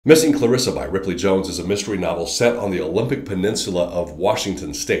Missing Clarissa by Ripley Jones is a mystery novel set on the Olympic Peninsula of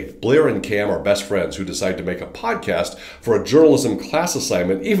Washington State. Blair and Cam are best friends who decide to make a podcast for a journalism class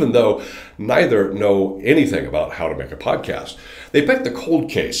assignment, even though neither know anything about how to make a podcast. They pick the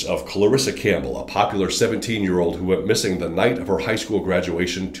cold case of Clarissa Campbell, a popular 17-year-old who went missing the night of her high school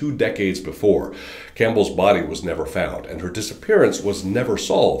graduation 2 decades before. Campbell's body was never found, and her disappearance was never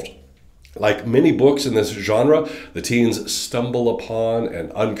solved. Like many books in this genre, the teens stumble upon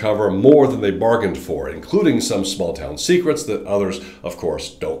and uncover more than they bargained for, including some small-town secrets that others, of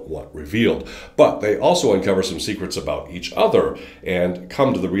course, don't want revealed. But they also uncover some secrets about each other and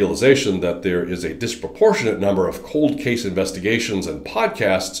come to the realization that there is a disproportionate number of cold case investigations and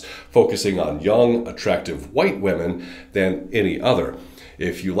podcasts focusing on young, attractive white women than any other.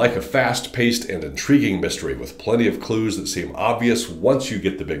 If you like a fast-paced and intriguing mystery with plenty of clues that seem obvious once you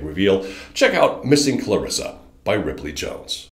get the big reveal, check out Missing Clarissa by Ripley Jones.